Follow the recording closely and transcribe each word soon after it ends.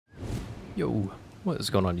Yo, what is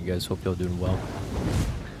going on, you guys? Hope y'all doing well.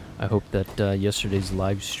 I hope that yesterday's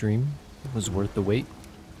live stream was worth the wait,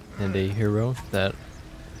 and a hero that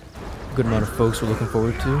a good amount of folks were looking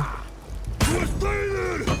forward to.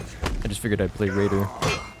 I just figured I'd play Raider,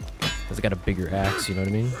 because I got a bigger axe, you know what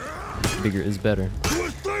I mean? Bigger is better,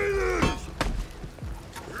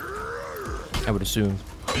 I would assume.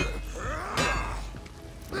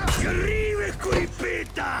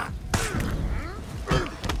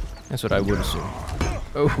 That's what I would assume.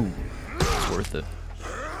 Oh, it's worth it.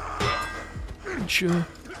 Sure.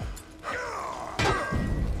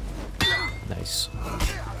 Nice.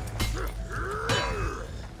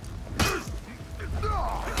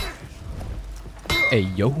 Hey,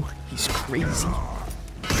 yo, he's crazy.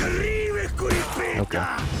 Okay.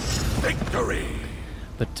 Victory.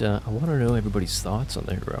 But I want to know everybody's thoughts on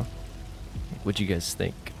the hero. What do you guys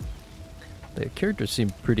think? The characters seem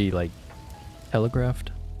pretty, like,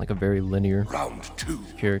 telegraphed. Like a very linear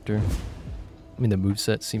character. I mean, the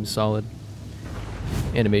moveset seems solid.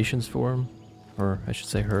 Animations for him, or I should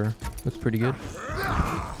say her, looks pretty good.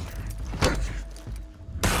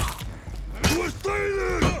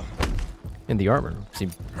 And the armor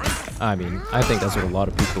seems, I mean, I think that's what a lot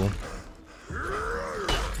of people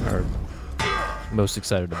are most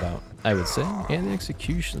excited about, I would say. And the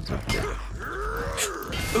executions are good.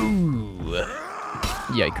 Ooh,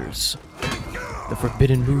 yikers. The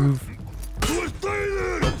forbidden move.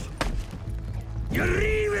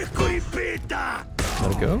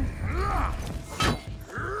 Let it go.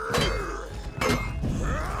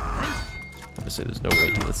 I'm gonna say there's no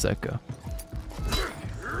way to let that go.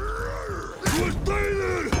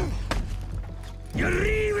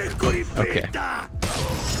 Okay.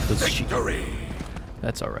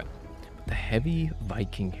 That's alright. The heavy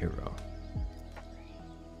Viking hero.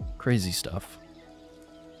 Crazy stuff.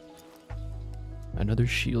 Another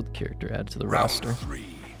shield character added to the roster.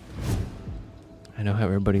 I know how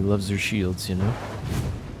everybody loves their shields, you know?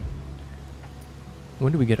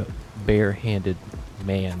 When do we get a bare-handed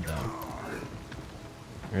man, though?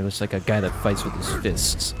 Or looks like a guy that fights with his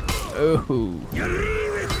fists. Oh!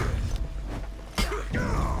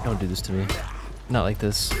 Don't do this to me. Not like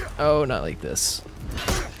this. Oh, not like this.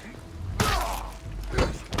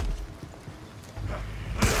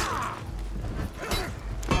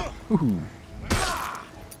 Ooh.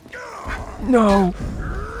 No!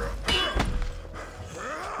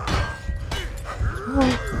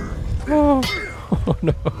 Oh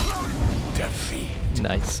no. Defeat.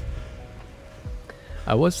 Nice.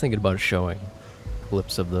 I was thinking about showing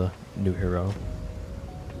clips of the new hero.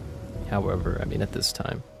 However, I mean, at this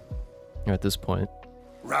time, or at this point,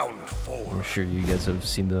 Round 4. I'm sure you guys have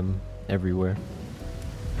seen them everywhere.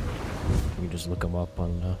 You can just look them up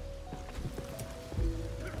on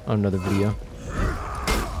another video.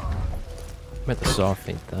 I'm at the soft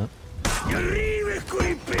paint that.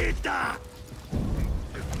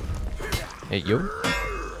 Hey, yo.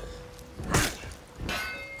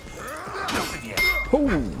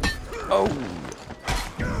 Oh! Oh!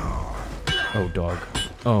 Oh, dog.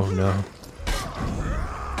 Oh, no.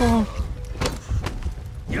 Oh.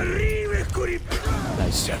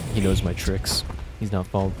 Nice. He knows my tricks. He's not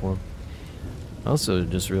falling for him. I also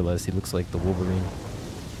just realized he looks like the Wolverine.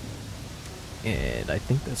 And I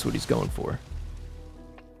think that's what he's going for.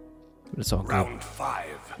 But it's all good. Round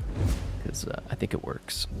 5. Because I think it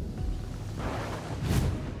works.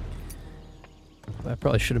 I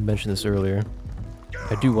probably should have mentioned this earlier.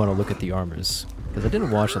 I do want to look at the armors, because I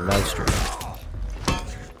didn't watch the live stream.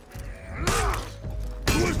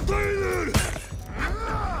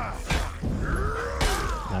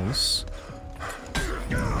 Nice.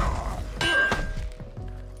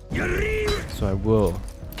 So I will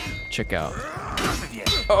check out.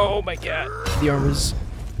 Oh my god, the armors.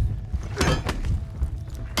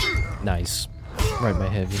 Nice. Right in my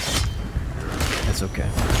heavy. That's okay.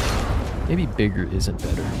 Maybe bigger isn't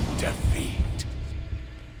better. Defeat.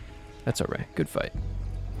 That's alright. Good fight.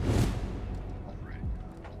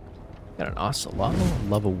 Got an Ocelotl,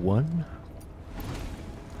 level 1.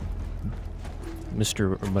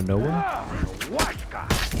 Mr. Manoa.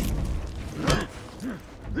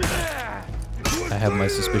 I have my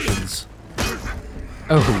suspicions.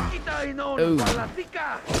 Oh. Oh.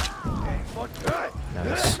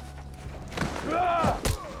 Nice.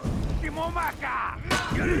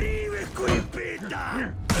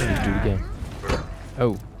 Let's do it again.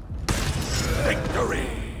 Oh. Victory.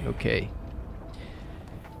 Okay.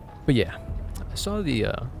 But yeah, I saw the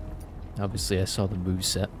obviously I saw the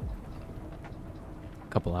moveset a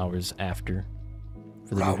couple hours after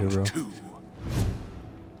for the new hero.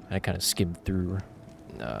 I kind of skimmed through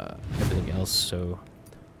everything else, so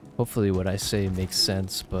Hopefully what I say makes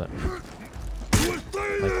sense, but like with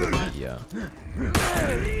the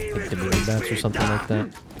like Dominion maps or something like that.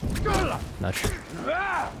 Not sure.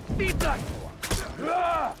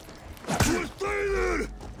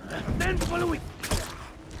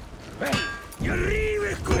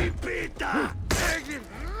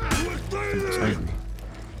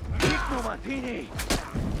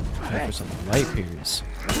 Time for some light peers.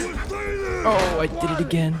 Oh, I did it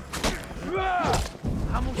again.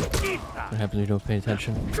 What happens when you don't pay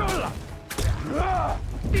attention?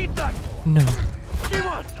 No.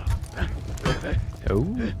 Oh.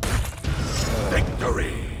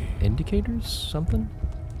 Victory. Indicators? Something?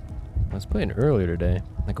 I was playing earlier today,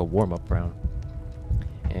 like a warm-up round.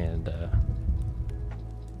 And,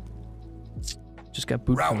 just got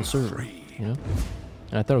booted from the server, you know?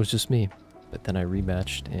 And I thought it was just me. But then I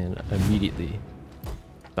rematched and immediately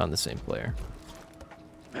found the same player.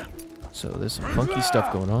 So there's some funky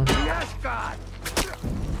stuff going on.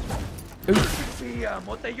 Ooh.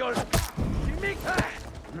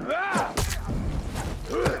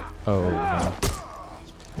 Oh no.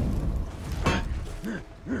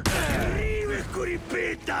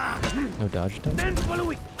 No dodge attack?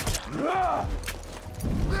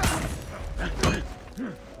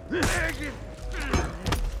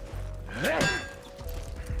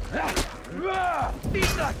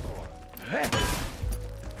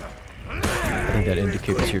 I think that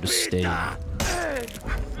indicator's here to stay. Oh,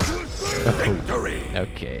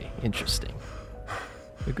 okay, interesting.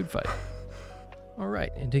 A good fight.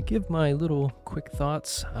 Alright, and to give my little quick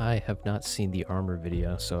thoughts, I have not seen the armor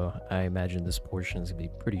video, so I imagine this portion is going to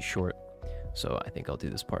be pretty short. So I think I'll do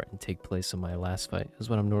this part and take place in my last fight, is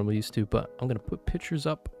what I'm normally used to, but I'm going to put pictures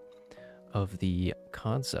up of the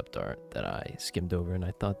concept art that I skimmed over, and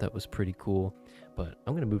I thought that was pretty cool. But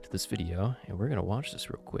I'm going to move to this video, and we're going to watch this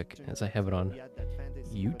real quick, as I have it on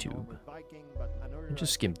YouTube, and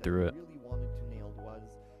just skim through it.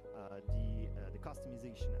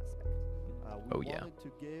 Oh yeah.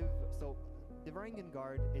 So the Varangian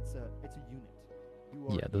Guard, it's a unit.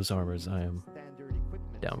 Yeah, those armors I am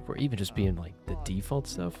down for, even just being like the default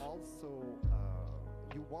stuff.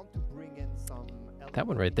 That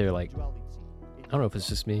one right there, like, I don't know if it's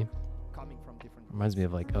just me. Reminds me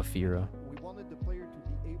of like Afira.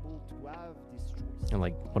 And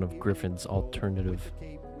like one of Griffin's alternative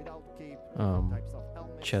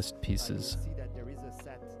chest pieces.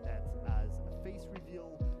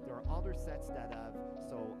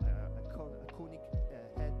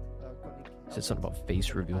 Is it something about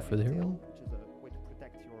face reveal for the hero?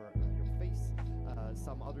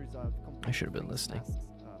 I should have been listening.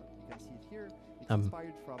 I'm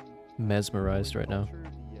mesmerized right now.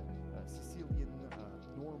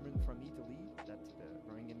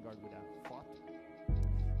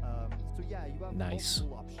 Nice.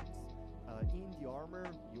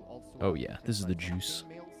 Oh yeah, this is the juice.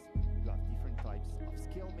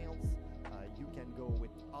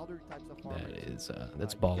 That is,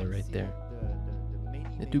 that's baller right there.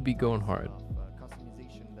 It do be going hard.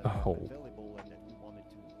 Oh.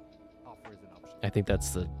 I think that's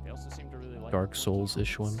the Dark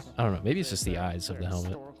Souls-ish one. I don't know, maybe it's just the eyes of the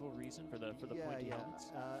helmet.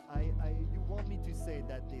 I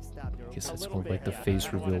guess that's more like the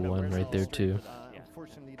face reveal one right there too.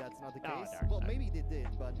 Unfortunately, that's not the case. Well, maybe they did,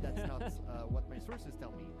 but that's not what my sources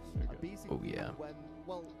tell me. Oh yeah.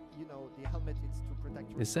 Well, you know, the helmet is to protect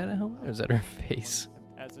your. Is that a helmet or is that her face?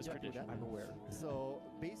 As is tradition. I'm aware. So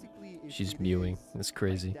basically, she's mewing. That's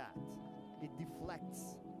crazy. It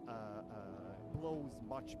deflects blows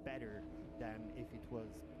much better than if it was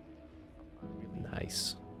really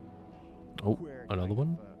nice. Oh, another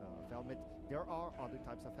one. Helmet. There are other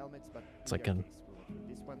types of helmets, but it's like an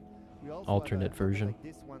this one. We also alternate version. Like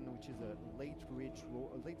this one, which is a late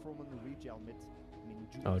Roman Ridge helmet. I mean,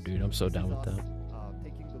 oh, dude, I'm so down with that.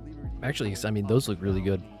 Actually, I mean, those look really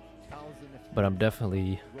good. But I'm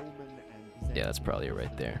definitely, yeah, that's probably it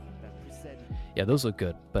right there. Yeah, those look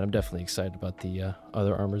good, but I'm definitely excited about the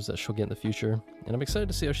other armors that she'll get in the future. And I'm excited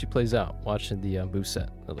to see how she plays out, watching the moveset.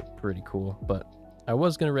 That looked pretty cool, but I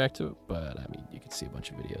was going to react to it, but I mean, you can see a bunch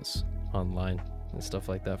of videos online and stuff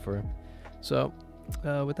like that for her. So,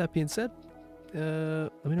 with that being said,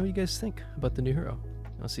 let me know what you guys think about the new hero.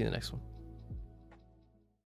 I'll see you in the next one.